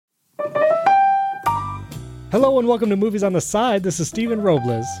Hello and welcome to Movies on the Side. This is Steven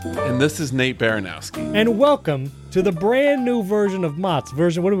Robles. And this is Nate Baranowski. And welcome to the brand new version of Mott's.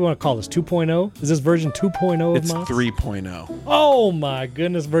 Version, what do we want to call this? 2.0? Is this version 2.0 of Mott's? It's 3.0. Oh my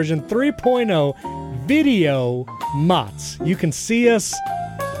goodness, version 3.0 video Mott's. You can see us.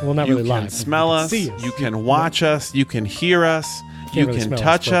 Well, not really live. You can smell us. You can watch us. You can hear us. You can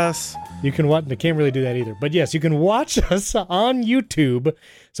touch us. You can watch. I can't really do that either. But yes, you can watch us on YouTube.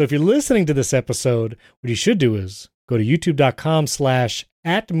 So if you're listening to this episode, what you should do is go to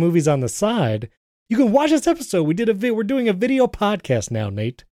youtube.com/@moviesontheside. You can watch this episode. We're doing a video podcast now,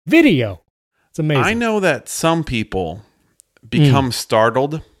 Nate. Video. It's amazing. I know that some people become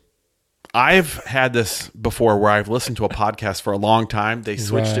startled. I've had this before where I've listened to a podcast for a long time. They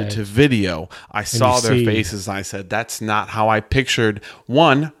switched it to video. I saw their faces and I said, that's not how I pictured,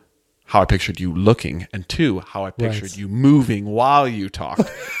 one, how I pictured you looking, and two, how I pictured you moving while you talked.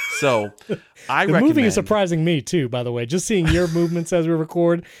 So I recommend... moving is surprising me too, by the way. Just seeing your movements as we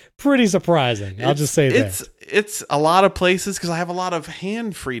record, pretty surprising. I'll just say that. It's a lot of places because I have a lot of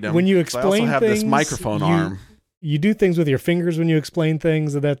hand freedom. When you explain I also have things, this microphone arm. You do things with your fingers when you explain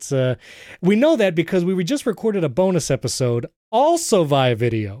things. That's we know that because we just recorded a bonus episode also via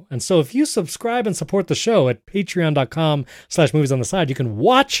video. And so if you subscribe and support the show at patreon.com/moviesontheside, you can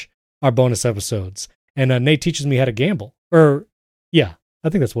watch our bonus episodes. And Nate teaches me how to gamble. I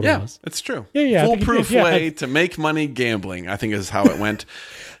think that's what it was. Yeah, it's true. Yeah. Foolproof way to make money gambling, I think is how it went.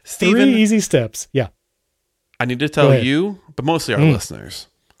 Steven, 3 easy steps. Yeah. I need to tell you, but mostly our listeners.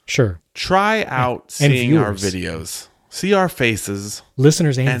 Sure. Try out seeing our videos. See our faces.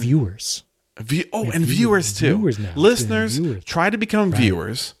 Listeners and viewers. And viewers too. Viewers now. Listeners, try to become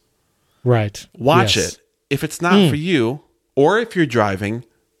viewers. Right. Watch it. If it's not for you, or if you're driving,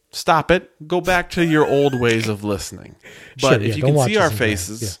 stop it. Go back to your old ways of listening. But if you can see our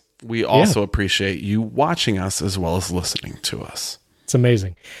faces, we also appreciate you watching us as well as listening to us. It's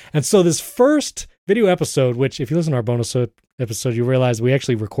amazing. And so this first video episode, which if you listen to our bonus episode, you realize we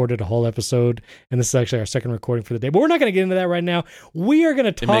actually recorded a whole episode, and this is actually our second recording for the day. But we're not going to get into that right now. We are going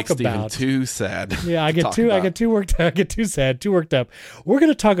to talk about... It makes Steven too sad. Yeah, I get too worked up. I get too sad, too worked up. We're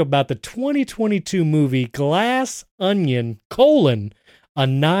going to talk about the 2022 movie Glass Onion: A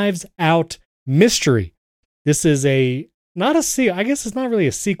Knives Out Mystery. This is I guess it's not really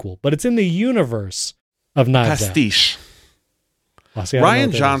a sequel, but it's in the universe of Knives Pastiche. Out.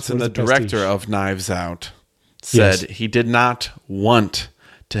 Rian Johnson, the director of Knives Out, said he did not want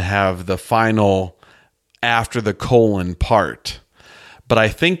to have the final after the colon part. But I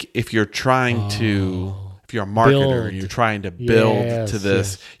think if you're trying to, if you're a marketer and you're trying to build to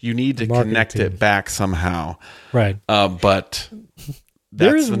this, you need to connect it back somehow. Right. But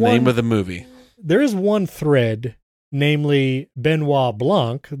that's the name of the movie. There is one thread, namely Benoit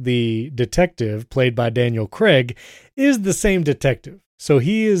Blanc, the detective played by Daniel Craig, is the same detective. So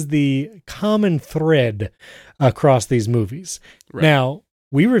he is the common thread across these movies. Right. Now,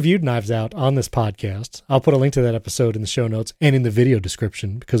 we reviewed Knives Out on this podcast. I'll put a link to that episode in the show notes and in the video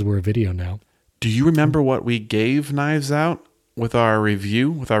description because we're a video now. Do you remember what we gave Knives Out with our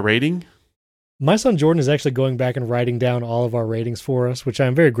review, with our rating? My son Jordan is actually going back and writing down all of our ratings for us, which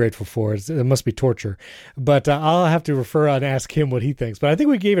I'm very grateful for. It must be torture. But I'll have to refer and ask him what he thinks. But I think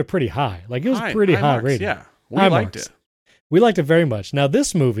we gave it pretty high. Like, it was pretty high rating. Yeah, we liked it. We liked it very much. Now,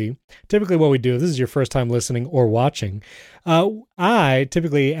 this movie, typically what we do, if this is your first time listening or watching, I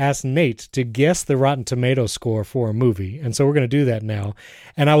typically ask Nate to guess the Rotten Tomatoes score for a movie. And so we're going to do that now.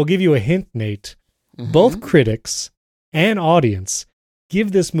 And I will give you a hint, Nate. Mm-hmm. Both critics and audience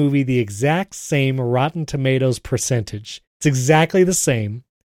give this movie the exact same Rotten Tomatoes percentage. It's exactly the same.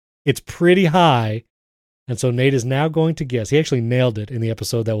 It's pretty high. And so Nate is now going to guess. He actually nailed it in the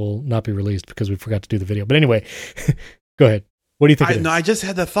episode that will not be released because we forgot to do the video. But anyway, go ahead. What do you think it is? No, I just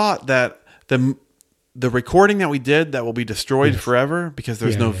had the thought that the recording that we did that will be destroyed forever because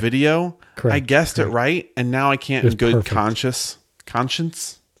there's no video. Correct. I guessed it right, and now I can't in good conscience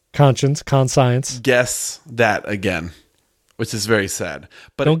guess that again. Which is very sad.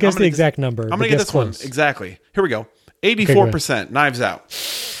 But don't guess the exact number. I'm going to get this one. Exactly. Here we go. 84%. Knives Out.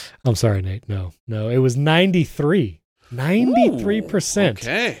 I'm sorry, Nate. No. It was 93. 93%.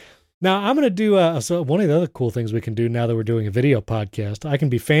 Okay. Now, I'm going to do so one of the other cool things we can do now that we're doing a video podcast, I can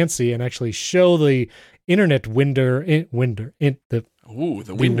be fancy and actually show the internet the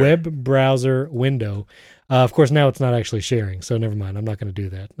web browser window. Of course, now it's not actually sharing, so never mind. I'm not going to do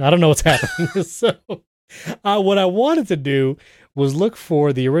that. I don't know what's happening. So what I wanted to do was look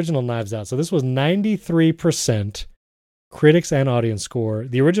for the original Knives Out. So this was 93% critics and audience score.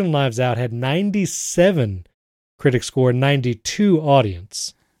 The original Knives Out had 97 critic score, 92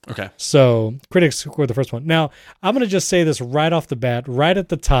 audience. Okay. So critics scored the first one. Now, I'm going to just say this right off the bat, right at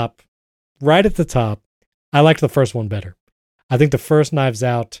the top. I liked the first one better. I think the first Knives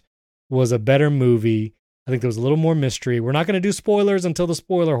Out was a better movie. I think there was a little more mystery. We're not going to do spoilers until the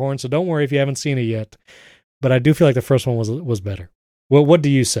spoiler horn, so don't worry if you haven't seen it yet. But I do feel like the first one was better. Well, what do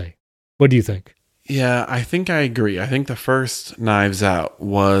you say? What do you think? Yeah, I think I agree. I think the first Knives Out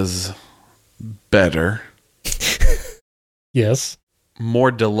was better. Yes.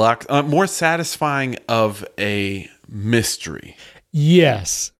 More deluxe, more satisfying of a mystery.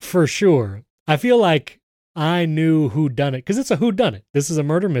 Yes, for sure. I feel like I knew who done it because it's a who done it. This is a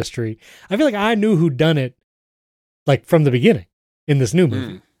murder mystery. I feel like I knew who done it, like from the beginning in this new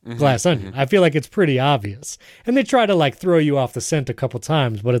movie, Glass Onion. I feel like it's pretty obvious, and they try to like throw you off the scent a couple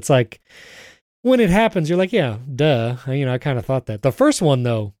times, but it's like when it happens, you're like, yeah, duh. I kind of thought that. The first one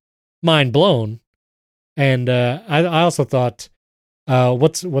though, mind blown, and I also thought.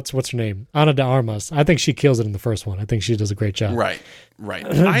 What's her name? Ana de Armas. I think she kills it in the first one. I think she does a great job. Right.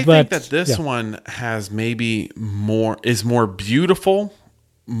 I think that this one has maybe is more beautiful,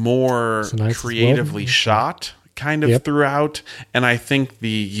 more nice creatively shot kind of throughout. And I think the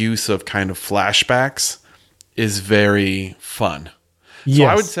use of kind of flashbacks is very fun. So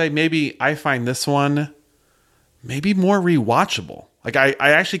I would say maybe I find this one maybe more rewatchable. Like I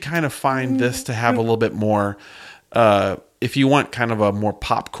actually kind of find this to have a little bit more, if you want kind of a more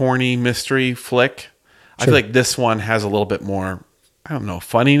popcorny mystery flick, I feel like this one has a little bit more, I don't know,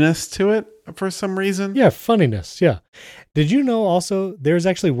 funniness to it for some reason. Yeah, funniness. Yeah. Did you know also there's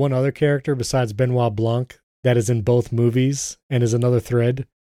actually one other character besides Benoit Blanc that is in both movies and is another thread?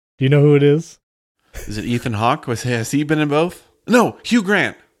 Do you know who it is? Is it Ethan Hawke? Has he been in both? No, Hugh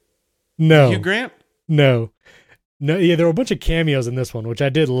Grant. No. Hugh Grant? No. Yeah, there were a bunch of cameos in this one, which I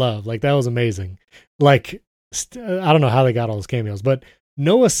did love. Like, that was amazing. Like, I don't know how they got all those cameos, but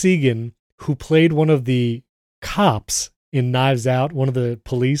Noah Segan, who played one of the cops in Knives Out, one of the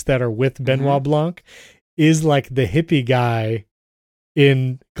police that are with Benoit Blanc, is like the hippie guy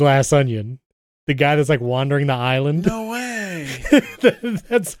in Glass Onion. The guy that's like wandering the island. No way.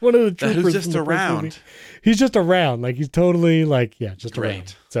 That's one of the troopers. Who's just around. He's just around. Like, he's totally like, yeah, just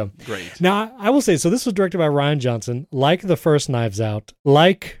around. So great. Now, I will say, so this was directed by Rian Johnson, like the first Knives Out,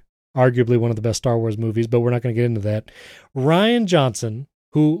 like arguably one of the best Star Wars movies, but we're not going to get into that. Rian Johnson,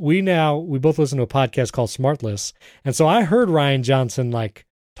 who we both listen to a podcast called Smartless. And so I heard Rian Johnson like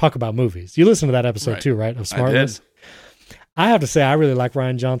talk about movies. You listened to that episode too, right? Of Smartless. I have to say, I really like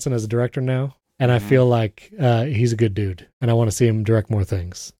Rian Johnson as a director now. And I feel like he's a good dude. And I want to see him direct more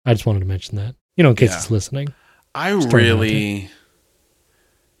things. I just wanted to mention that, in case he's listening. I really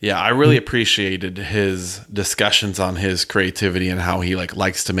appreciated his discussions on his creativity and how he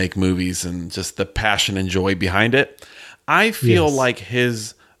likes to make movies and just the passion and joy behind it. I feel like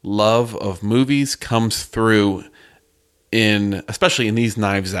his love of movies comes through especially in these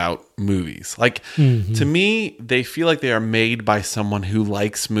Knives Out movies. Like, to me, they feel like they are made by someone who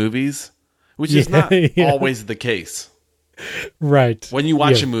likes movies, which is not always the case. Right. When you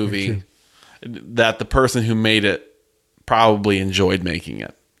watch a movie, that the person who made it probably enjoyed making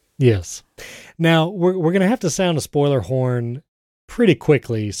it. Yes. Now, we're going to have to sound a spoiler horn pretty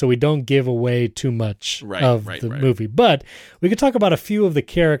quickly so we don't give away too much of the movie. But we could talk about a few of the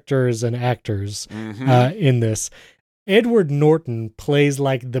characters and actors in this. Edward Norton plays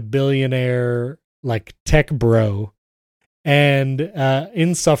like the billionaire, like tech bro, and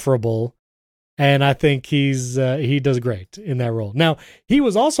insufferable. And I think he does great in that role. Now, he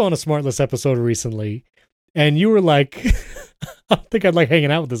was also on a Smartless episode recently, and you were like, I don't think I'd like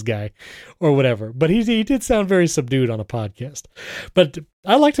hanging out with this guy or whatever. But he did sound very subdued on a podcast. But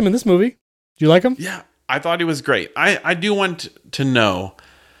I liked him in this movie. Do you like him? Yeah, I thought he was great. I do want to know,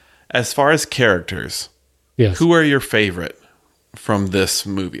 as far as characters, who are your favorite from this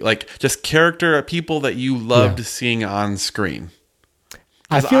movie? Like, just people that you loved seeing on screen.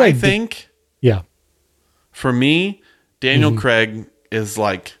 I think... Yeah. For me, Daniel Craig is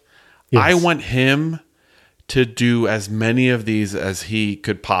like, I want him to do as many of these as he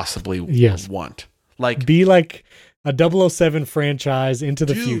could possibly want. Like, be like a 007 franchise into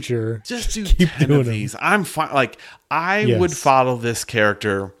the future. Just do keep 10 of these. I'm fine. Like, I would follow this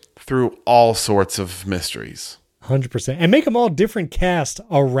character through all sorts of mysteries. 100%. And make them all different cast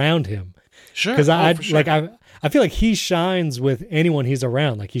around him. Sure. Because I feel like he shines with anyone he's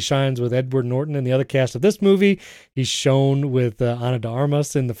around. Like, he shines with Edward Norton in the other cast of this movie. He's shown with Ana de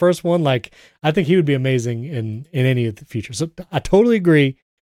Armas in the first one. Like, I think he would be amazing in any of the future. So I totally agree.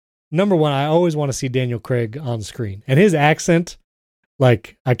 Number one, I always want to see Daniel Craig on screen. And his accent,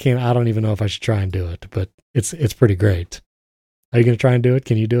 like, I don't even know if I should try and do it, but it's pretty great. Are you going to try and do it?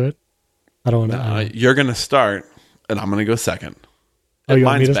 Can you do it? I don't want to. You're going to start, and I'm going to go second. Oh, you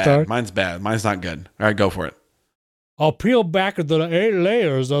want me to bad. start? Mine's bad. Mine's not good. All right, go for it. I'll peel back the 8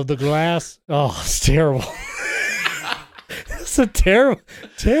 layers of the glass. Oh, it's terrible. It's a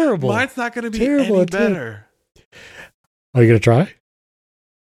terrible. Mine's not going to be any better. Are you going to try?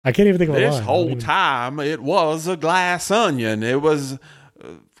 I can't even think of a line. This whole time, it was a glass onion. It was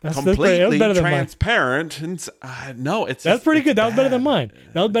completely transparent. And no, that's pretty good. That was better than mine.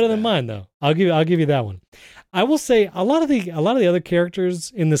 That was better than mine, though. I'll give you that one. I will say a lot of the other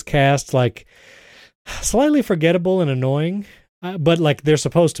characters in this cast, like, slightly forgettable and annoying, but like they're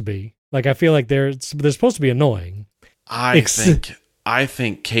supposed to be. Like, I feel like they're supposed to be annoying. I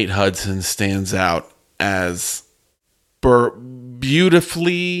think Kate Hudson stands out as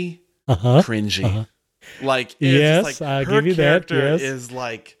beautifully cringy. Like, yes, I'll give you that. Yes. Is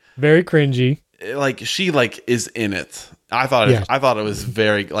like very cringy. Like, she like is in it. I thought it was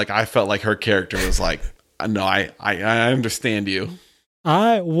very, like, I felt like her character was like, no, I understand you.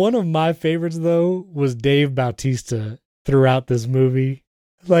 One of my favorites though was Dave Bautista throughout this movie.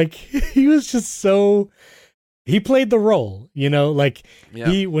 Like, he was just so. He played the role, like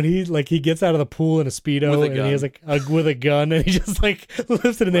when he gets out of the pool in a Speedo and he has like with a gun and he just like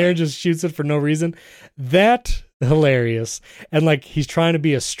lifts it in the air and just shoots it for no reason. That hilarious. And like, he's trying to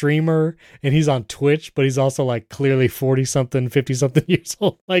be a streamer and he's on Twitch, but he's also like clearly 40 something, 50 something years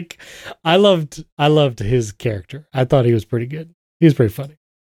old. Like, I loved his character. I thought he was pretty good. He was pretty funny.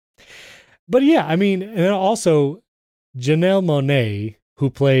 But yeah, I mean, and then also Janelle Monáe, who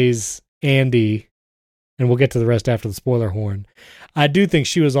plays Andy, and we'll get to the rest after the spoiler horn. I do think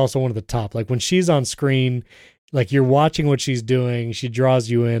she was also one of the top. Like, when she's on screen, like, you're watching what she's doing, she draws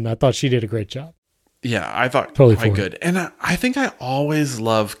you in. I thought she did a great job. Yeah, I thought totally quite good. And I think I always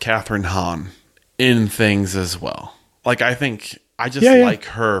love Catherine Hahn in things as well. Like, I think I just like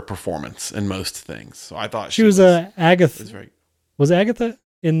her performance in most things. So I thought she was Agatha. Was Agatha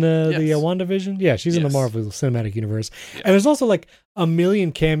in the WandaVision? Yeah, she's in the Marvel Cinematic Universe. Yeah. And there's also like a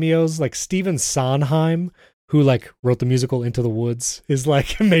million cameos. Like, Stephen Sondheim, who like wrote the musical Into the Woods, is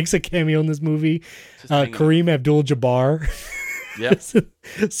like makes a cameo in this movie. Kareem Abdul-Jabbar. Yep.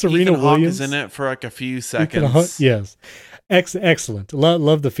 Serena Ethan Williams Hawke is in it for like a few seconds. Yes. Excellent.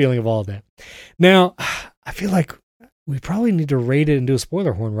 Love the feeling of all of that. Now, I feel like we probably need to rate it and do a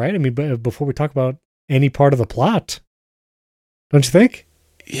spoiler horn, right? I mean, before we talk about any part of the plot. Don't you think?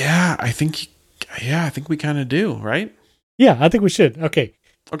 Yeah, I think we kind of do, right? Yeah, I think we should. Okay.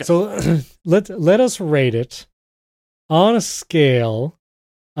 So let us rate it on a scale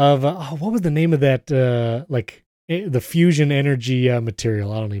of what was the name of that the fusion energy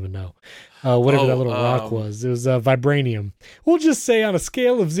material? I don't even know. Whatever that little rock was. It was vibranium. We'll just say on a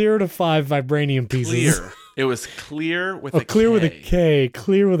scale of 0 to 5 vibranium pieces. Clear. It was clear with a K. With a K.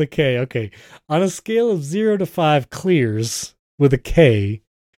 Clear with a K. Okay. On a scale of 0 to 5 clears with a K.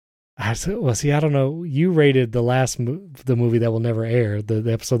 I don't know. You rated the movie that will never air,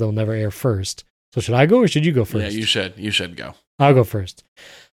 the episode that will never air first. So should I go or should you go first? Yeah, you should. You should go. I'll go first.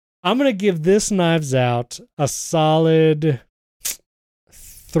 I'm going to give this Knives Out a solid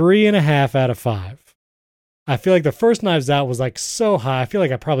 3.5 out of 5. I feel like the first Knives Out was like so high. I feel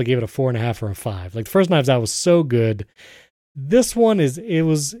like I probably gave it a 4.5 or a 5. Like, the first Knives Out was so good. This one it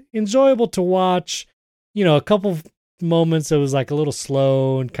was enjoyable to watch. A couple moments it was like a little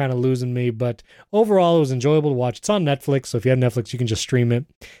slow and kind of losing me, but overall it was enjoyable to watch. It's on Netflix, so if you have Netflix, you can just stream it.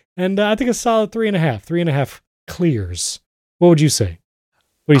 And I think a solid 3.5 clears. What would you say?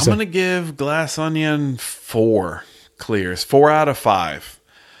 What do you say? I'm going to give Glass Onion 4 clears, 4 out of 5.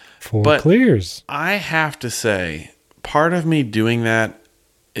 4 clears. I have to say, part of me doing that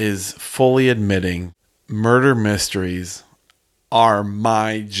is fully admitting murder mysteries are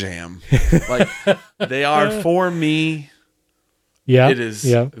my jam. Like, they are for me. Yeah. It is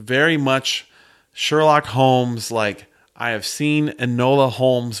very much Sherlock Holmes. Like, I have seen Enola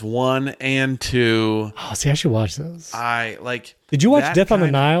Holmes 1 and 2. Oh, see, I should watch those. Did you watch Death on the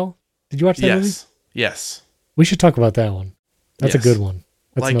Nile? Did you watch that movie? Yes. We should talk about that one. That's a good one.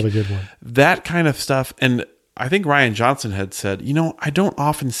 That's another good one. That kind of stuff. And I think Rian Johnson had said, I don't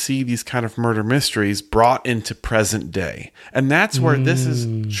often see these kind of murder mysteries brought into present day. And that's where this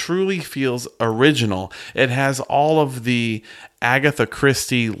truly feels original. It has all of the Agatha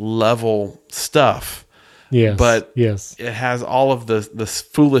Christie level stuff. Yes. But it has all of the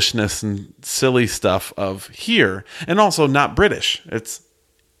foolishness and silly stuff of here. And also not British. It's,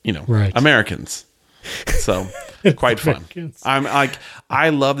 Americans. So quite fun. I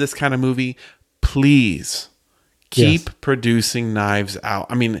love this kind of movie. Please keep producing Knives Out.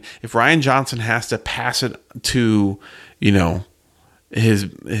 I mean, if Rian Johnson has to pass it to,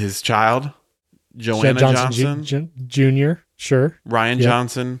 his child, Joanna Johnson Jr. Sure. Ryan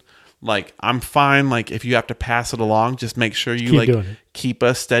Johnson. Like, I'm fine. Like, if you have to pass it along, just make sure you keep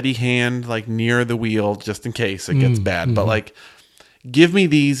a steady hand, like near the wheel, just in case it gets bad. But like, give me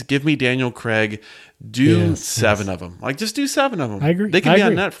Daniel Craig, do 7 of them. Like, just do 7 of them. I agree. They can be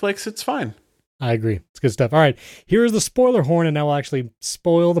on Netflix. It's fine. I agree. It's good stuff. All right. Here's the spoiler horn, and now we'll actually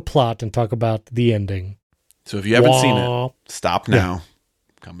spoil the plot and talk about the ending. So if you haven't seen it, stop now.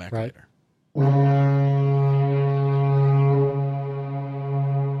 Come back later.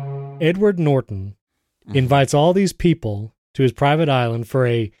 Edward Norton invites all these people to his private island for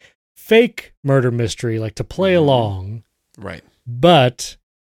a fake murder mystery, like to play along. Right. But,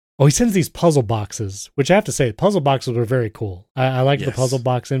 he sends these puzzle boxes, which I have to say, puzzle boxes were very cool. I like the puzzle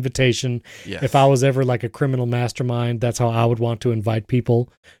box invitation. Yes. If I was ever like a criminal mastermind, that's how I would want to invite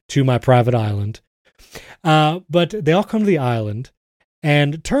people to my private island. But they all come to the island,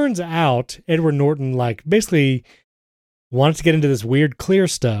 and it turns out Edward Norton like basically wanted to get into this weird clear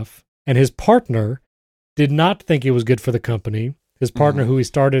stuff, and his partner did not think it was good for the company. His partner, who he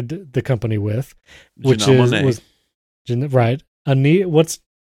started the company with, which was right. Anita, what's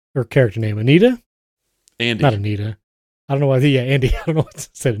her character name? Anita? Andy. Not Anita. I don't know why. Yeah, Andy. I don't know what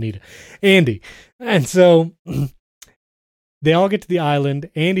said Anita. Andy. And so they all get to the island.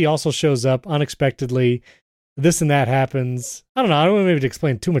 Andy also shows up unexpectedly. This and that happens. I don't know. I don't want maybe to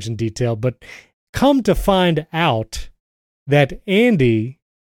explain too much in detail, but come to find out that Andy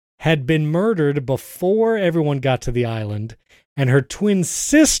had been murdered before everyone got to the island, and her twin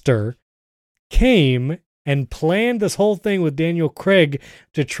sister came and planned this whole thing with Daniel Craig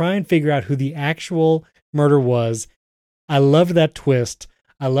to try and figure out who the actual murder was. I loved that twist.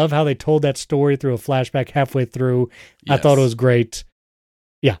 I love how they told that story through a flashback halfway through. Yes. I thought it was great.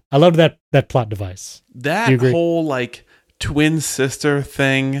 Yeah, I loved that plot device. That whole like twin sister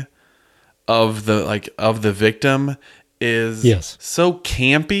thing of the victim is so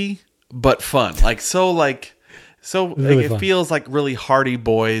campy but fun. Really fun. Feels like really Hardy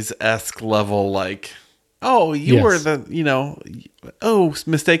Boys-esque level, like, oh, you were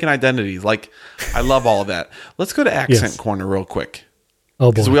mistaken identities. Like, I love all of that. Let's go to Accent Corner real quick. Oh,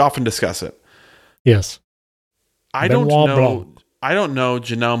 boy. Because we often discuss it. Yes. I don't know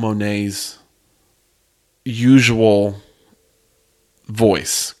Janelle Monáe's usual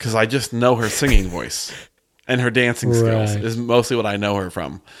voice, because I just know her singing voice. And her dancing skills is mostly what I know her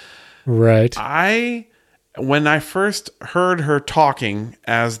from. Right. When I first heard her talking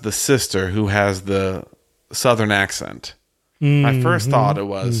as the sister who has the Southern accent, my first thought it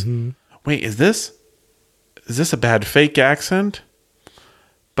was, wait, is this a bad fake accent?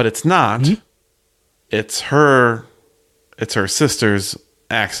 But it's not. It's her sister's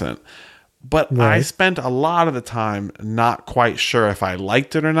accent. But I spent a lot of the time not quite sure if I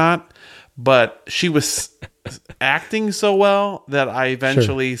liked it or not. But she was acting so well that I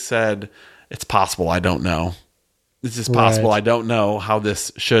eventually said, it's possible I don't know. It's just possible I don't know how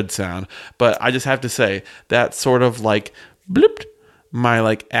this should sound. But I just have to say, that sort of like blipped my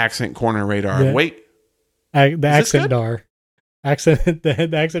like accent corner radar. Yeah. Wait. The accent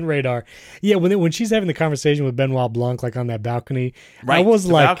radar. Yeah, when she's having the conversation with Benoit Blanc, like on that balcony. Right, I was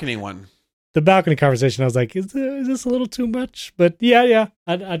the like, balcony one. The balcony conversation, I was like, is this a little too much? But yeah,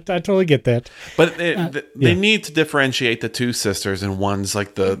 I totally get that. But they need to differentiate the two sisters, and one's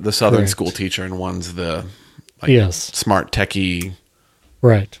like the Southern school teacher, and one's the smart techie.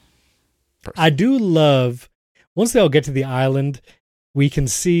 Right. Person. I do love, once they all get to the island, we can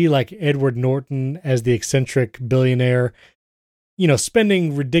see like Edward Norton as the eccentric billionaire,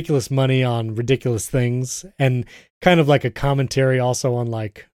 spending ridiculous money on ridiculous things, and kind of like a commentary also on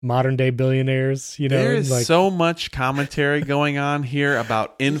like modern day billionaires. There is like, so much commentary going on here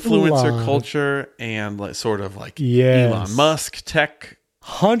about influencer culture and like sort of like Elon Musk tech.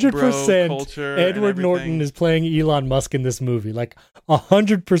 100% culture. Edward Norton is playing Elon Musk in this movie, like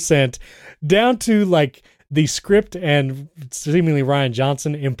 100%, down to like the script and seemingly Ryan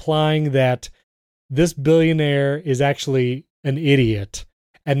Johnson implying that this billionaire is actually an idiot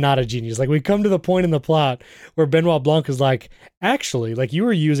and not a genius. Like, we come to the point in the plot where Benoit Blanc is like, actually, like, you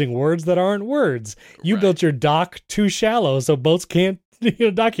were using words that aren't words. You built your dock too shallow so boats can't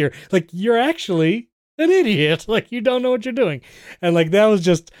dock here. Like, you're actually an idiot. Like, you don't know what you're doing. And like, that was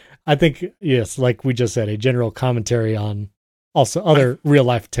just, I think, yes, like we just said, a general commentary on also other real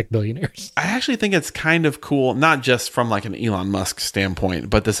life tech billionaires. I actually think it's kind of cool, not just from like an Elon Musk standpoint,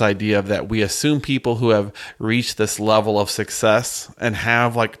 but this idea of that we assume people who have reached this level of success and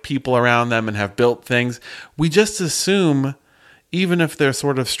have like people around them and have built things, we just assume, even if they're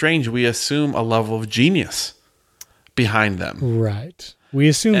sort of strange, we assume a level of genius behind them. Right. We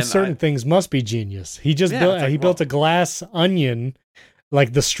assume certain things must be genius. He just built a glass onion,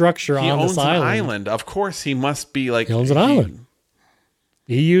 like the structure on this island. He owns an island. Of course, he must be like... He owns an island.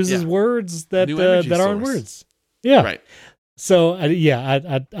 He uses words that aren't words. Yeah. Right. So,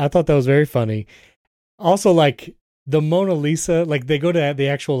 I thought that was very funny. Also, like, the Mona Lisa, like, they go to the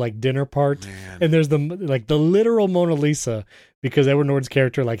actual, like, dinner part, and there's the literal Mona Lisa, because Edward Norton's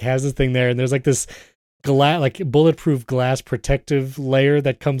character, like, has this thing there, and there's, like, this bulletproof glass protective layer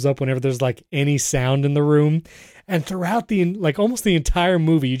that comes up whenever there's, like, any sound in the room. And throughout almost the entire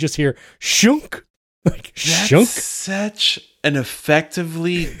movie, you just hear shunk, like, shunk. That's such an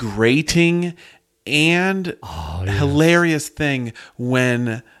effectively grating and hilarious thing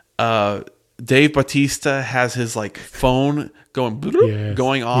when Dave Bautista has his like phone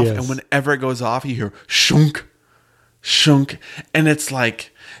going off, and whenever it goes off, you hear shunk, shunk, and it's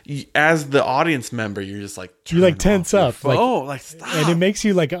like, as the audience member, you're just like, you like tense up, stop. And it makes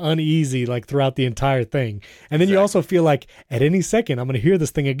you like uneasy like throughout the entire thing. And then you also feel like at any second I'm going to hear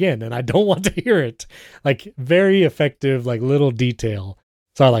this thing again, and I don't want to hear it. Like, very effective, like, little detail.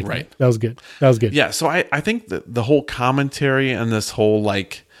 So I like that. That was good. Yeah. So I think that the whole commentary and this whole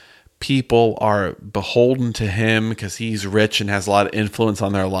like people are beholden to him because he's rich and has a lot of influence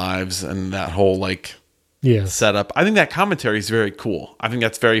on their lives, and that whole like setup. I think that commentary is very cool. I think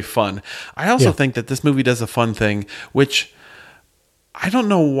that's very fun. I also think that this movie does a fun thing, which I don't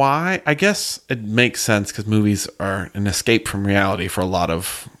know why. I guess it makes sense because movies are an escape from reality for a lot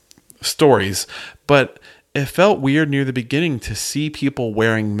of stories, but it felt weird near the beginning to see people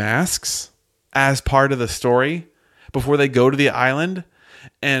wearing masks as part of the story before they go to the island.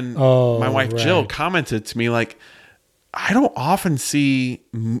 And my wife Jill commented to me like, I don't often see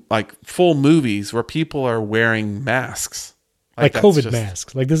like full movies where people are wearing masks. Like COVID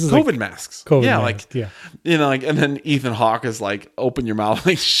masks. Like, this is COVID like masks. COVID mask. Yeah. You know, like, and then Ethan Hawke is like, open your mouth,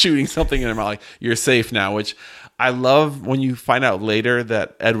 like shooting something in their mouth, like, you're safe now, which I love when you find out later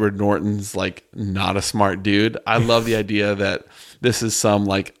that Edward Norton's like not a smart dude. I love the idea that this is some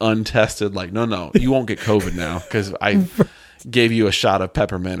like untested, like, no, you won't get COVID now because I gave you a shot of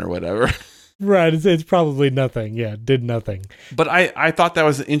peppermint or whatever. Right. It's probably nothing. Yeah. Did nothing. But I thought that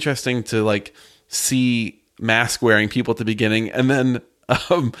was interesting to like see mask wearing people at the beginning. And then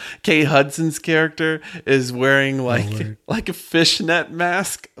Kate Hudson's character is wearing like a fishnet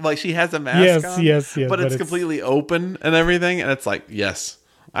mask. Like, she has a mask on. Yes. But it's completely open and everything. And it's like, yes,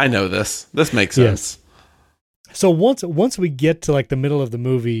 I know this. This makes sense. So once we get to like the middle of the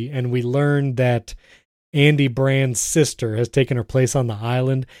movie and we learn that Andy Brand's sister has taken her place on the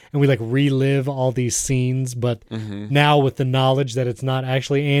island, and we like relive all these scenes, but now with the knowledge that it's not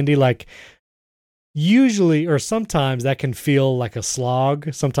actually Andy, like, usually or sometimes that can feel like a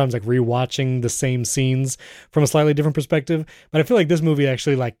slog, sometimes like rewatching the same scenes from a slightly different perspective. But I feel like this movie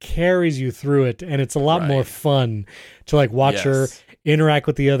actually like carries you through it, and it's a lot more fun to like watch her interact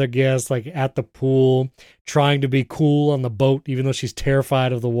with the other guests, like at the pool, trying to be cool on the boat even though she's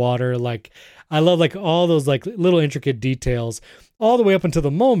terrified of the water. Like, I love like all those like little intricate details all the way up until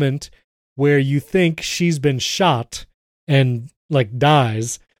the moment where you think she's been shot and like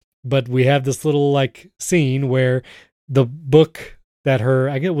dies. But we have this little like scene where the book that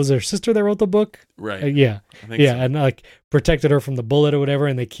was her sister that wrote the book. Right. I think so. And like protected her from the bullet or whatever.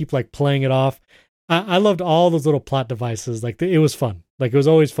 And they keep like playing it off. I loved all those little plot devices. Like, it was fun. Like, it was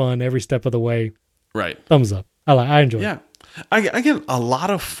always fun every step of the way. Right. Thumbs up. I enjoyed it. Yeah. I get a lot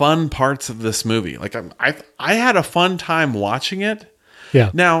of fun parts of this movie. Like, I had a fun time watching it.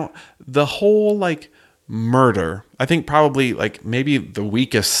 Yeah. Now, the whole like murder, I think probably like maybe the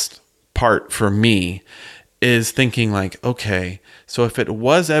weakest part for me is thinking like, okay, so if it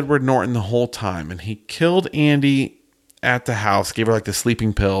was Edward Norton the whole time and he killed Andy at the house, gave her like the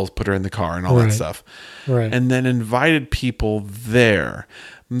sleeping pills, put her in the car and all that stuff, and then invited people there,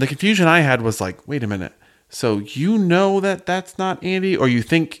 the confusion I had was like, wait a minute, so you know that that's not Andy, or you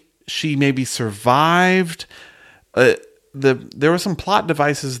think she maybe survived? There were some plot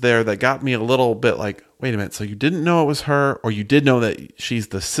devices there that got me a little bit like, wait a minute, so you didn't know it was her, or you did know that she's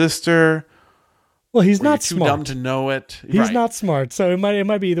the sister? Well, he's not smart. Too dumb to know it. He's not smart, so it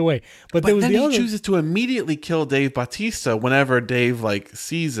might be either way. But there was then the he other... chooses to immediately kill Dave Bautista whenever Dave like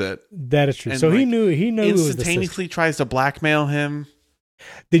sees it. That is true. And, so like, he knew instantaneously tries to blackmail him.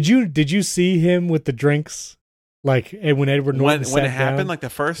 Did you see him with the drinks? Like, when Edward Norton when it happened, like the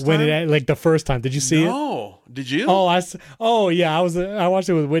first time? The first time. Did you see it? No. Did you? Yeah. I watched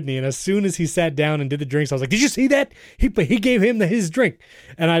it with Whitney, and as soon as he sat down and did the drinks, I was like, did you see that? He gave him his drink.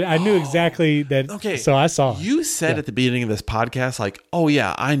 And I knew exactly that. Okay. So I saw it. You said at the beginning of this podcast, like, oh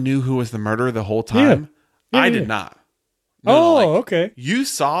yeah, I knew who was the murderer the whole time. Yeah. I did not. Okay. You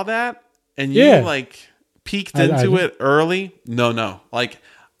saw that and you like peeked into it early. No. Like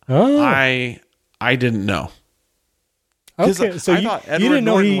I didn't know. Okay, so I thought Edward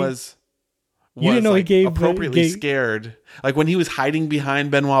Norton was you didn't know he gave appropriately scared. Like when he was hiding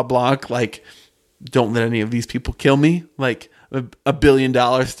behind Benoit Blanc, like, don't let any of these people kill me. Like $1 billion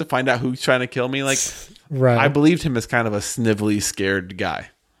to find out who's trying to kill me. Like, right. I believed him as kind of a snivelly, scared guy.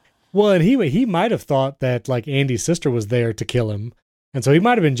 Well, and he might have thought that like Andy's sister was there to kill him, and so he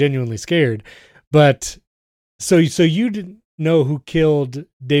might have been genuinely scared. But so you didn't know who killed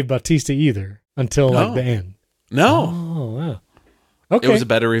Dave Bautista either until like the end. No. Oh, wow. Okay. It was a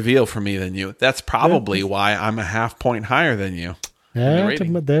better reveal for me than you. That's probably why I'm a half point higher than you. That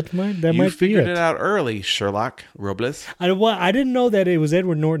might you figured be it out early, Sherlock Robles. I didn't know that it was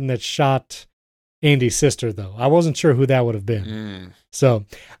Edward Norton that shot Andy's sister, though. I wasn't sure who that would have been. So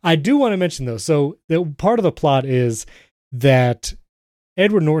I do want to mention, though, so the part of the plot is that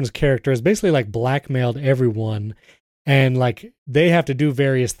Edward Norton's character has basically like blackmailed everyone, and like they have to do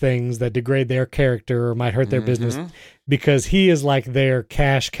various things that degrade their character or might hurt their business because he is like their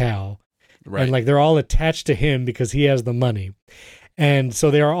cash cow. Right. And like they're all attached to him because he has the money. And so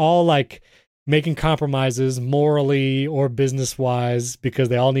they are all like making compromises morally or business wise because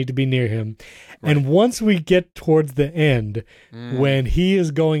they all need to be near him. Right. And once we get towards the end, when he is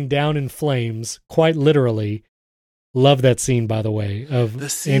going down in flames, quite literally, love that scene, by the way. Of the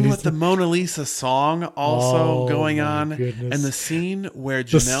scene with the Mona Lisa song also going on. Goodness. And the scene where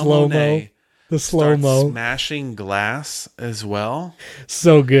Janelle Monáe the slow-mo smashing glass as well.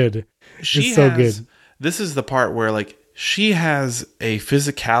 So good. Good. This is the part where like she has a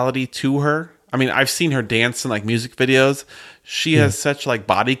physicality to her. I mean, I've seen her dance in like music videos. She has such like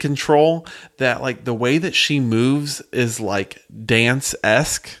body control that like the way that she moves is like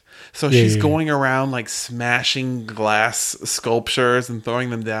dance-esque. So she's going around like smashing glass sculptures and throwing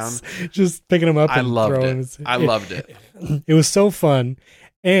them down. Just picking them up. I loved it. I loved it. It was so fun.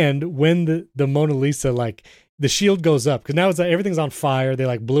 And when the Mona Lisa, like the shield goes up, because now it's like everything's on fire. They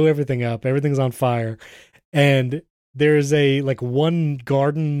like blew everything up. Everything's on fire. And there's a like one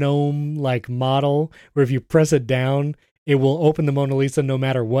garden gnome like model where if you press it down, it will open the Mona Lisa no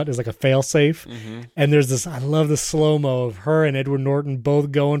matter what. It's like a fail safe. And there's this, I love the slow-mo of her and Edward Norton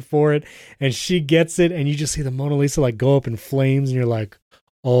both going for it. And she gets it. And you just see the Mona Lisa like go up in flames. And you're like,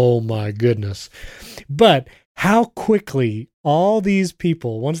 oh my goodness. But how quickly all these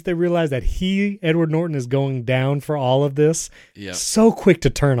people, once they realize that Edward Norton, is going down for all of this, so quick to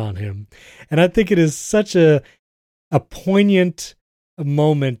turn on him. And I think it is such a poignant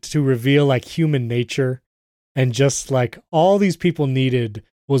moment to reveal like human nature. And just like all these people needed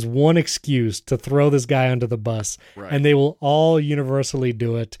was one excuse to throw this guy under the bus. Right. And they will all universally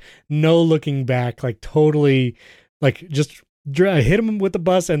do it. No looking back, like totally like just hit him with the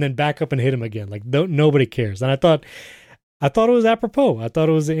bus and then back up and hit him again. Like nobody cares. And I thought it was apropos. I thought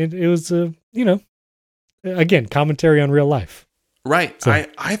it was again, commentary on real life. Right. So,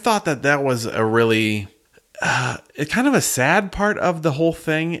 I thought that was a really kind of a sad part of the whole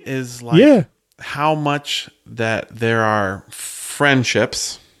thing is like how much that there are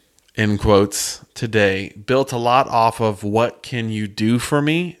friendships, in quotes, today built a lot off of what can you do for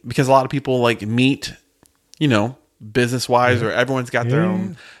me? Because a lot of people like meet, business wise, or everyone's got their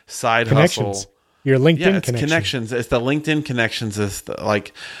own side hustle. Your LinkedIn connections. It's the LinkedIn connections. Is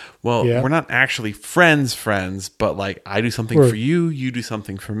we're not actually friends, but like I do something for you, you do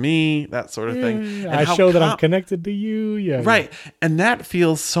something for me, that sort of thing. And I show that I'm connected to you. Yeah. Right. And that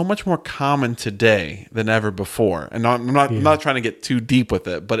feels so much more common today than ever before. And I'm not trying to get too deep with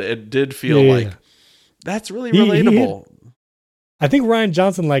it, but it did feel like that's really relatable. I think Rian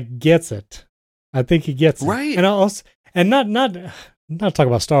Johnson like gets it. I think he gets it. Right. And also, and not talk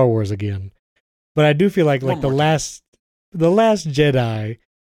about Star Wars again. But I do feel like the last Jedi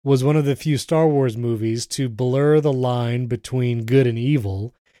was one of the few Star Wars movies to blur the line between good and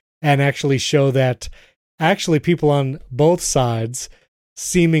evil and actually show that actually people on both sides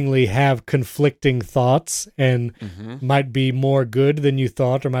seemingly have conflicting thoughts and might be more good than you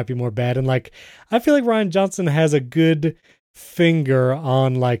thought or might be more bad. And like, I feel like Rian Johnson has a good finger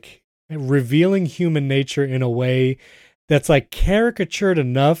on like revealing human nature in a way that's like caricatured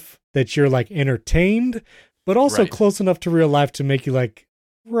enough that you're like entertained, but also close enough to real life to make you like,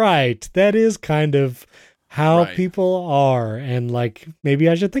 right, that is kind of how people are. And like, maybe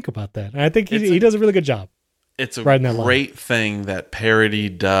I should think about that. And I think he does a really good job. It's a great thing that parody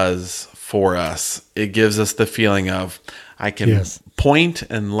does for us. It gives us the feeling of, I can point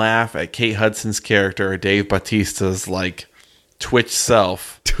and laugh at Kate Hudson's character or Dave Bautista's like Twitch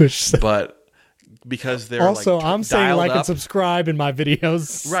self. But because they're also like I'm saying like up. and subscribe in my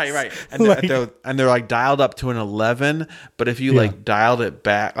videos. Right. And they're like dialed up to an 11, but if you like dialed it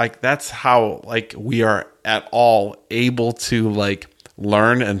back, like that's how like we are at all able to like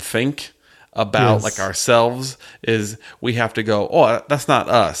learn and think about like ourselves, is we have to go, oh, that's not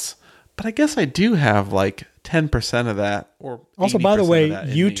us. But I guess I do have like 10% of that. Or also, by the way,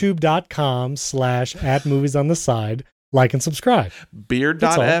 youtube.com/@moviesontheside. Like and subscribe.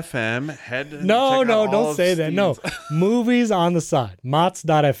 Beard.fm. Head. No, don't say that. No. Movies on the side.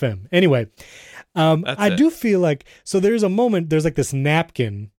 Mott's.fm. Anyway, I do feel like, so there's a moment, there's like this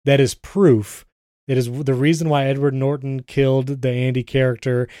napkin that is proof. It is the reason why Edward Norton killed the Andy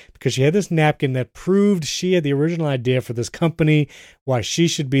character, because she had this napkin that proved she had the original idea for this company, why she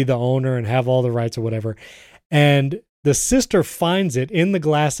should be the owner and have all the rights or whatever. And the sister finds it in the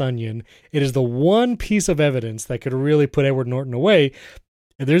glass onion. It is the one piece of evidence that could really put Edward Norton away.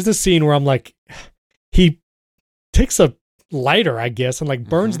 And there's this scene where I'm like, he takes a lighter, I guess, and like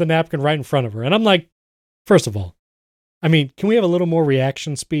burns the napkin right in front of her. And I'm like, first of all, I mean, can we have a little more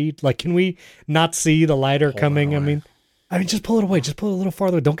reaction speed? Like, can we not see the lighter coming? I mean, just pull it away. Just pull it a little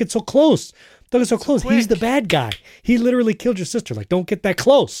farther. Don't get so close. Don't get so close. He's the bad guy. He literally killed your sister. Like, don't get that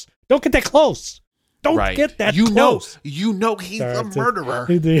close. Don't get that close. Don't get that close. You know he's a murderer.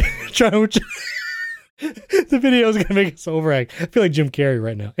 The video is going to make us overact. I feel like Jim Carrey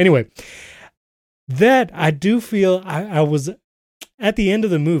right now. Anyway, that I do feel I was at the end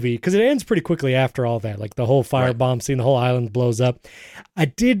of the movie, because it ends pretty quickly after all that, like the whole firebomb scene, the whole island blows up. I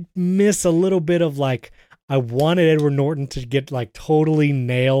did miss a little bit of like, I wanted Edward Norton to get like totally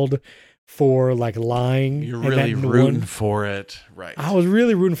nailed for like lying. You're really rooting for it, right? I was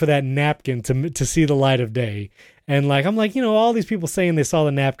really rooting for that napkin to see the light of day, and like I'm like, all these people saying they saw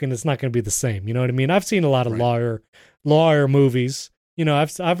the napkin, it's not going to be the same. You know what I mean? I've seen a lot of lawyer movies.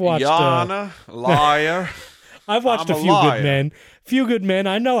 I've watched liar. I've watched a few good men. Few Good Men.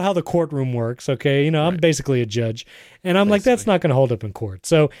 I know how the courtroom works. Okay, I'm basically a judge, and I'm like, that's not going to hold up in court.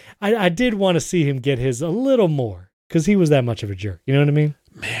 So I did want to see him get his a little more, because he was that much of a jerk. You know what I mean?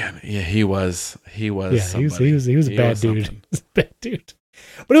 Man, yeah, he was. Yeah, he was a bad dude. Bad dude.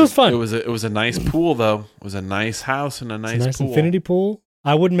 But it was fun. It was a nice pool though. It was a nice house and a nice pool. Infinity pool.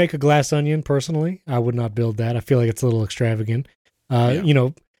 I wouldn't make a glass onion personally. I would not build that. I feel like it's a little extravagant.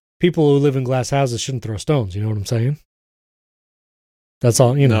 People who live in glass houses shouldn't throw stones. You know what I'm saying? That's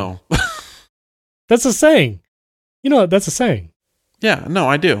all. No. That's a saying. That's a saying. Yeah. No,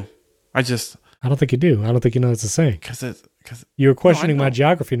 I do. I don't think you do. I don't think you know it's a saying. Because you were questioning my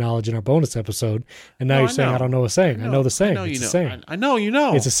geography knowledge in our bonus episode, and now you're saying I don't know a saying. I know the saying. It's a saying. I know you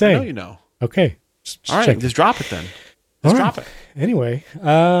know. It's a saying. I know you know. Okay. All right. Just drop it then. Drop it. Anyway,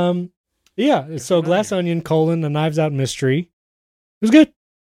 yeah. So Glass Onion: A Knives Out mystery. It was good.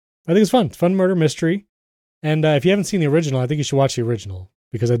 I think it's fun. It's fun murder mystery. And if you haven't seen the original, I think you should watch the original,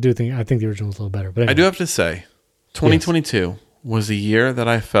 because I think the original is a little better. But anyway. I do have to say, 2022 was a year that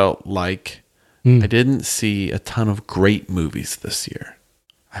I felt like I didn't see a ton of great movies this year.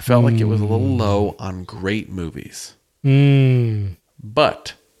 I felt like it was a little low on great movies.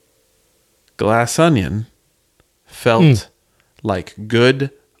 But Glass Onion felt like good,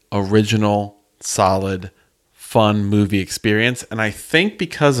 original, solid, fun movie experience. And I think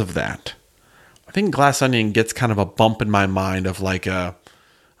because of that, I think Glass Onion gets kind of a bump in my mind of like I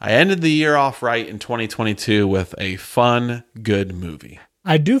ended the year off right in 2022 with a fun, good movie.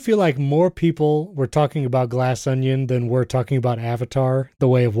 I do feel like more people were talking about Glass Onion than we're talking about Avatar: The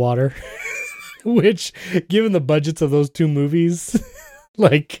Way of Water, which, given the budgets of those two movies,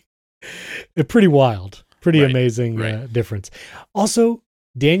 like, pretty wild, pretty amazing difference. Also,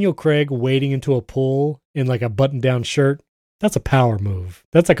 Daniel Craig wading into a pool in like a button-down shirt, that's a power move.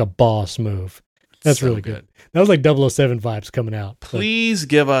 That's like a boss move. That's so really good. That was like 007 vibes coming out. Please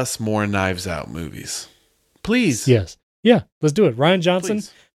give us more Knives Out movies. Please. Yes. Yeah, let's do it. Ryan Johnson,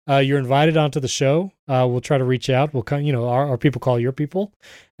 you're invited onto the show. We'll try to reach out. We'll our people call your people,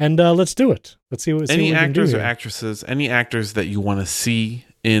 and let's do it. Let's see what any actors or actresses, any actors that you want to see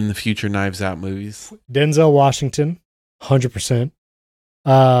in the future Knives Out movies. Denzel Washington, 100%.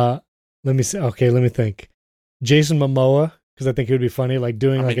 Let me see. Okay, let me think. Jason Momoa, because I think it would be funny, like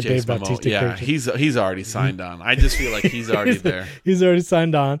doing like a Dave Bautista. Yeah, he's already signed on. I just feel like he's already there. He's already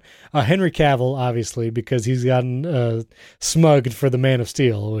signed on. Henry Cavill, obviously, because he's gotten smugged for the Man of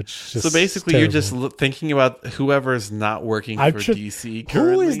Steel, which is so basically terrible. You're just thinking about whoever's not working for DC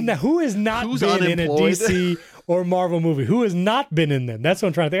currently. Who has not been in a DC or Marvel movie? Who has not been in them? That's what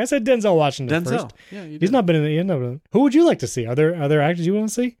I'm trying to think. I said Denzel Washington first. Yeah, he's not been in it. Who would you like to see? Are there actors you want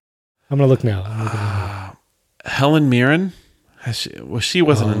to see? I'm gonna look now. Helen Mirren She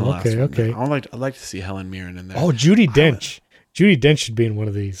wasn't in the last one. Okay. I'd like to see Helen Mirren in there. Oh, Judi Dench. Judi Dench should be in one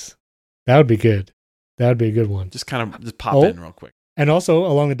of these. That would be good. That would be a good one. Just pop in real quick. And also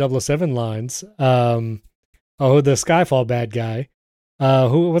along the 007 lines, the Skyfall bad guy.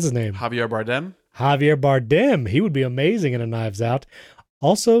 What's his name? Javier Bardem. Javier Bardem. He would be amazing in a Knives Out.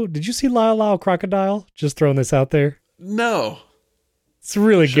 Also, did you see Lyle Lyle Crocodile? Just throwing this out there. No. It's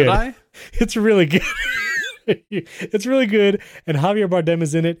really good. Should I? It's really good. It's really good. And Javier Bardem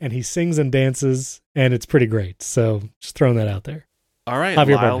is in it, and he sings and dances, and it's pretty great. So just throwing that out there. All right,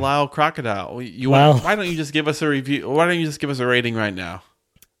 Javier Lyle Crocodile. Why don't you just give us a review? Why don't you just give us a rating right now?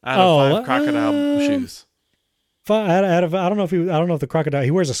 Out of 5 crocodile shoes. I don't know if the crocodile,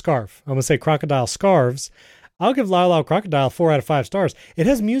 he wears a scarf. I'm gonna say crocodile scarves. I'll give Lyle Lyle Crocodile 4 out of 5 stars. It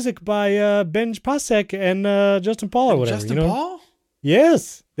has music by Ben Pasek and Justin Paul or whatever. Justin Paul?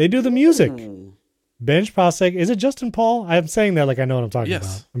 Yes, they do the music. Ooh. Ben Pasek. Is it Justin Paul? I'm saying that like I know what I'm talking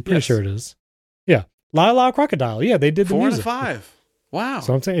about. I'm pretty sure it is. Yeah. Lyle Lyle Crocodile. Yeah, they did the music. 4 out of 5. Wow.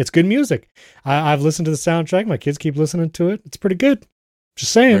 So I'm saying it's good music. I've listened to the soundtrack. My kids keep listening to it. It's pretty good.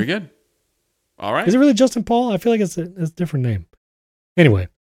 Just saying. Very good. All right. Is it really Justin Paul? I feel like it's a different name. Anyway,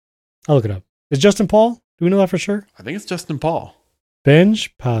 I'll look it up. Is Justin Paul? Do we know that for sure? I think it's Justin Paul.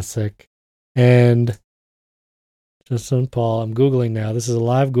 Benj Pasek and Justin Paul. I'm Googling now. This is a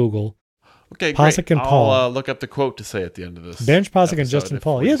live Google. Okay, Pasek great. and Paul. I'll look up the quote to say at the end of this. Benj Pasek and Justin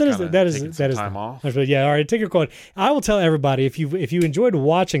Paul. Yeah, that is time off. Yeah, all right. Take your quote. I will tell everybody if you enjoyed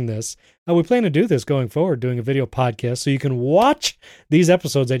watching this, we plan to do this going forward, doing a video podcast, so you can watch these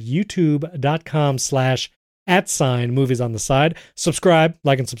episodes at youtube.com/movies on the side. Subscribe,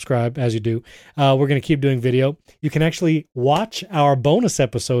 like and subscribe as you do. We're going to keep doing video. You can actually watch our bonus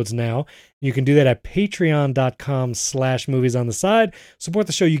episodes now. You can do that at patreon.com/movies on the side. Support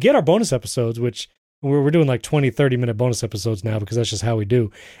the show. You get our bonus episodes, which we're doing like 20, 30-minute bonus episodes now because that's just how we do.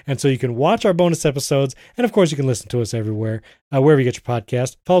 And so you can watch our bonus episodes. And of course, you can listen to us everywhere, wherever you get your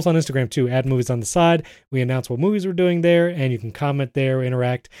podcast. Follow us on Instagram too, @movies on the side. We announce what movies we're doing there, and you can comment there,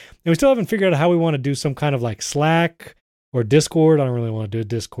 interact. And we still haven't figured out how we want to do some kind of like Slack or Discord. I don't really want to do a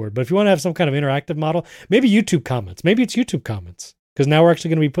Discord, but if you want to have some kind of interactive model, maybe YouTube comments. Maybe it's YouTube comments because now we're actually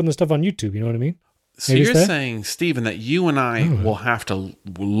going to be putting this stuff on YouTube. You know what I mean? So you're saying, Stephen, that you and I will have to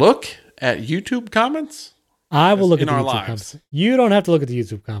look at YouTube comments? I will look at the YouTube comments. You don't have to look at the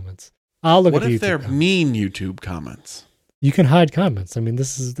YouTube comments. I'll look at the YouTube comments. What if they're mean YouTube comments? You can hide comments. I mean,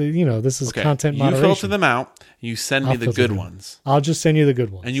 this is content moderation. You filter them out. You send me the good ones. I'll just send you the good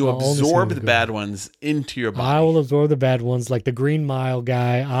ones. And you absorb the bad ones into your body. I will absorb the bad ones like the Green Mile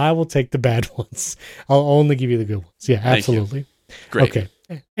guy. I will take the bad ones. I'll only give you the good ones. Yeah, absolutely. Great. Okay.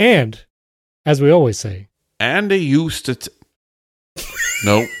 And as we always say. Andy used to...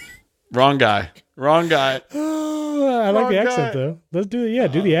 Nope. Wrong guy. Oh, I like the accent, though. Let's do it. Yeah,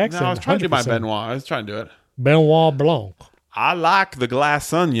 do the accent. No, I was trying to do my Benoit. I was trying to do it. Benoit Blanc. I like the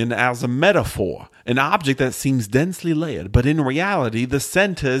glass onion as a metaphor, an object that seems densely layered, but in reality, the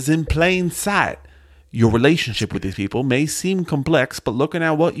center is in plain sight. Your relationship with these people may seem complex, but looking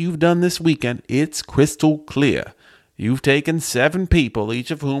at what you've done this weekend, it's crystal clear. You've taken 7 people, each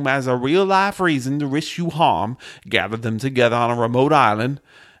of whom has a real-life reason to wish you harm, gathered them together on a remote island,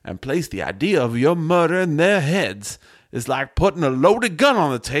 and placed the idea of your murder in their heads. It's like putting a loaded gun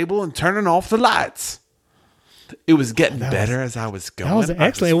on the table and turning off the lights. It was getting better as I was going. That was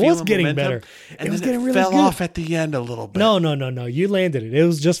excellent. It was getting better. And it was getting really good. Fell off at the end a little bit. No. You landed it. It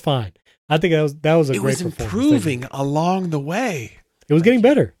was just fine. I think that was a great performance. It was improving along the way. It was getting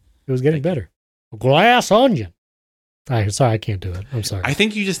better. It was getting better. Glass onion. Sorry, I can't do it. I'm sorry. I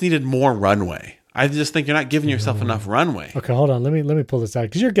think you just needed more runway. I just think you're not giving yourself enough runway. Okay, hold on. Let me pull this out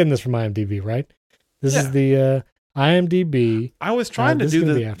because you're getting this from IMDb, right? This is the IMDb. I was trying to do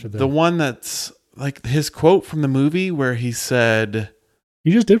the one that's like his quote from the movie where he said,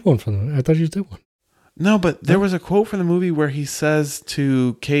 "You just did one from them. I thought you just did one." No, but there was a quote from the movie where he says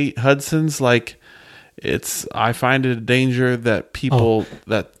to Kate Hudson's like, I find it a danger that people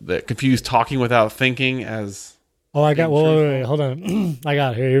that confuse talking without thinking as. Oh, I got. Wait, hold on. I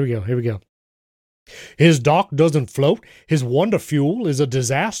got it. Here we go. His dock doesn't float. His wonder fuel is a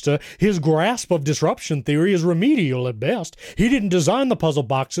disaster. His grasp of disruption theory is remedial at best. He didn't design the puzzle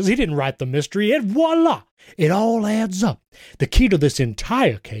boxes. He didn't write the mystery. And voila! It all adds up. The key to this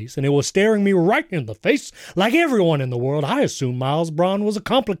entire case, and it was staring me right in the face. Like everyone in the world, I assumed Miles Braun was a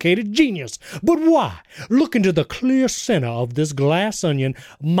complicated genius. But why? Look into the clear center of this glass onion.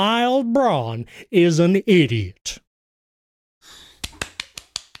 Miles Braun is an idiot.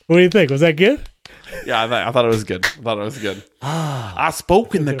 What do you think? Was that good? Yeah, I thought it was good. I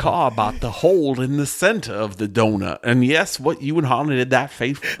spoke in the car about the hole in the center of the donut. And yes, what you and Holly did that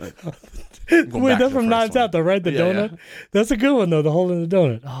faithfully. Wait, that's from Knives Out, though, right? The donut? Yeah. That's a good one, though, the hole in the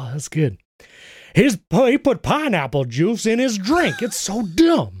donut. Oh, that's good. He put pineapple juice in his drink. It's so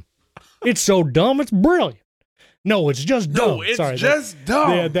dumb. It's brilliant. No, it's just dumb. No, it's just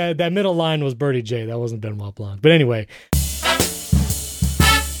dumb. That middle line was Birdie J. That wasn't Benoit Blanc. But anyway.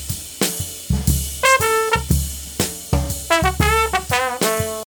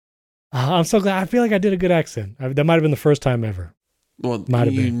 I'm so glad. I feel like I did a good accent. That might have been the first time ever. Well,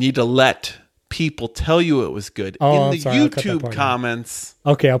 you need to let people tell you it was good. In the YouTube comments.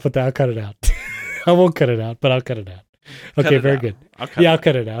 Okay, I'll cut it out. I won't cut it out, but I'll cut it out. Okay, very good. I'll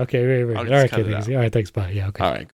cut it out. Okay, very good. All right, okay, thanks. All right, thanks. Bye. Yeah, okay. All right.